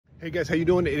Hey guys, how you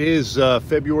doing? It is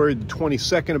February the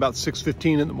 22nd, about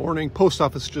 6:15 in the morning. Post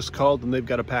office just called and they've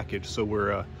got a package, so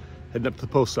we're heading up to the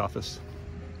post office.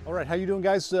 All right, how you doing,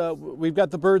 guys? We've got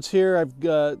the birds here.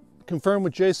 I've confirmed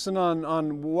with Jason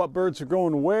on what birds are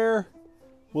going where.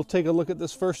 We'll take a look at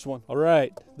this first one. All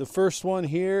right, the first one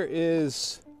here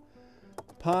is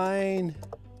Pine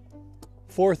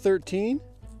 413,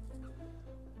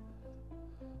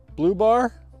 blue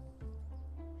bar.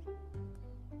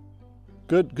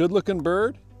 Good looking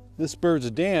bird. This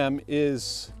bird's dam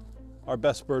is our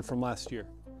best bird from last year.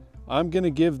 I'm gonna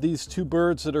give these two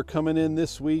birds that are coming in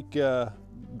this week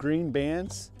green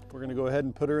bands. We're gonna go ahead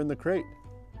and put her in the crate.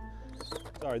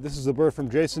 Sorry, this is a bird from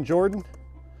Jason Jordan.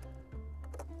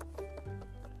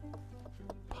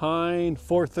 Pine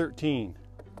 413.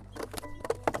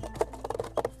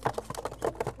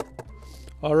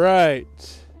 All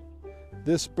right,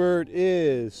 this bird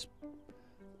is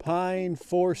Pine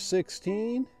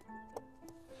 416,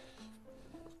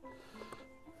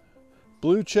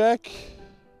 blue check.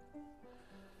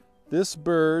 This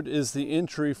bird is the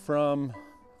entry from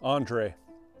Andrei.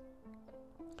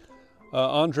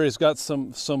 Andrei's got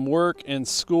some work and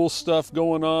school stuff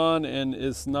going on and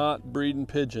is not breeding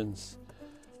pigeons.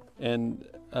 And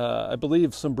I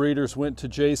believe some breeders went to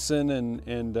Jason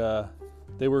and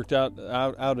they worked out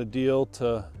a deal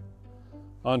to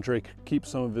Andrei keep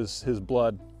some of his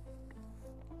blood.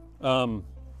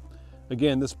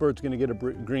 Again, this bird's going to get a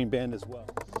green band as well.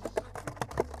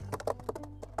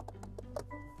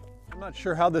 I'm not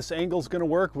sure how this angle's going to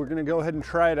work. We're going to go ahead and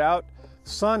try it out.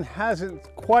 Sun hasn't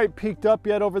quite peeked up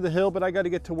yet over the hill, but I got to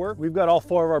get to work. We've got all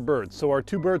four of our birds. So our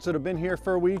two birds that have been here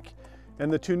for a week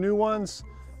and the two new ones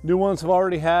have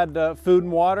already had food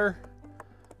and water,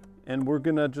 and we're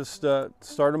going to just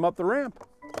start them up the ramp.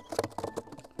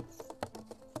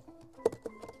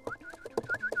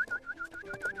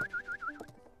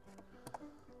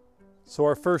 So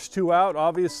our first two out,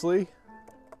 obviously,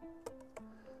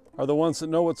 are the ones that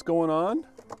know what's going on.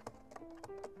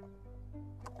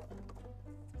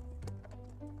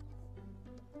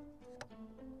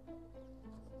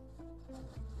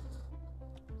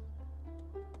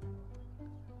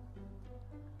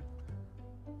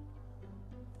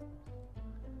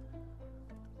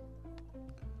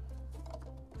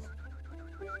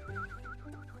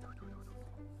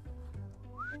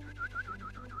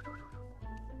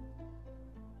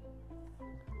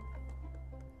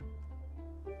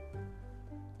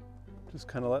 Just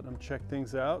kind of letting them check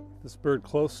things out. This bird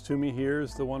close to me here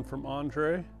is the one from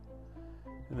Andrei.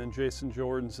 And then Jason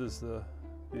Jordan's is the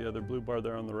other blue bar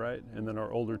there on the right. And then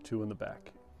our older two in the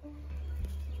back.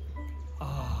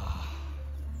 Ah.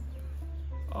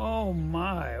 Oh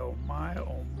my, oh my,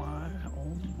 oh my,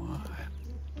 oh my.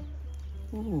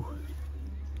 Ooh.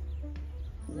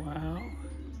 Wow.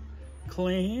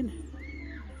 Clean.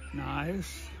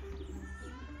 Nice.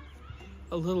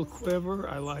 A little quiver,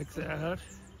 I like that.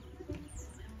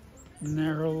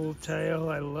 Narrow little tail,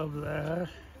 I love that.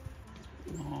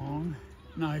 Long,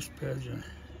 nice pigeon.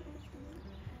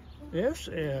 This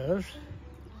is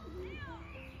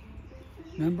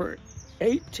number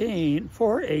 18,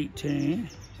 418,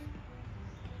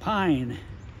 Pine.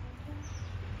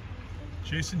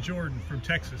 Jason Jordan from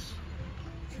Texas.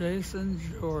 Jason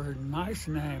Jordan, nice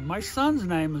name. My son's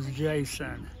name is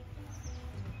Jason.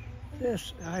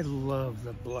 I love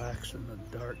the blacks and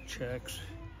the dark checks.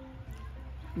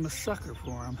 I'm a sucker for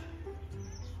them.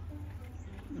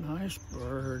 Nice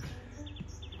bird.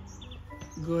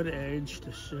 Good age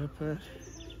to ship it.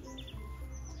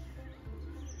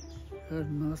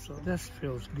 Good muscle. This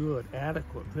feels good,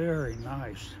 adequate, very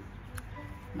nice.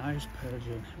 Nice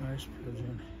pigeon, nice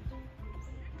pigeon.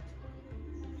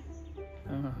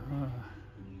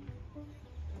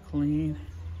 Clean.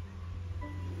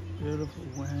 Beautiful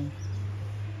wing.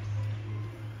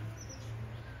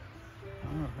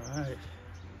 All right.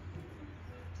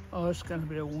 Oh, it's going to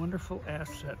be a wonderful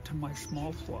asset to my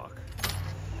small flock.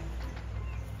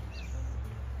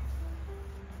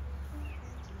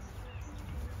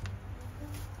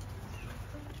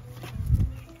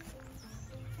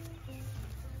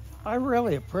 I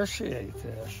really appreciate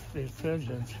these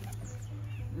pigeons.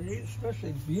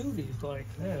 Especially beauties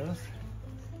like this,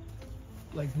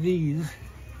 like these.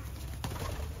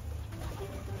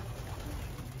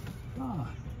 Ah.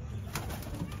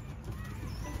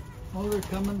 Oh, they're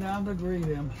coming down to greet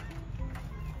him.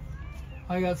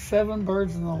 I got 7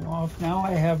 birds in the loft. Now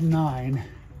I have 9.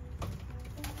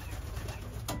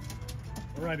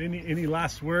 All right, any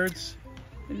last words?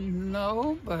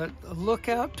 No, but look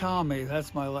out, Tommy.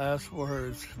 That's my last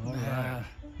words. All right.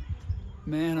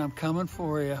 Man, I'm coming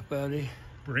for you, buddy.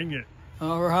 Bring it.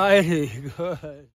 All righty, good.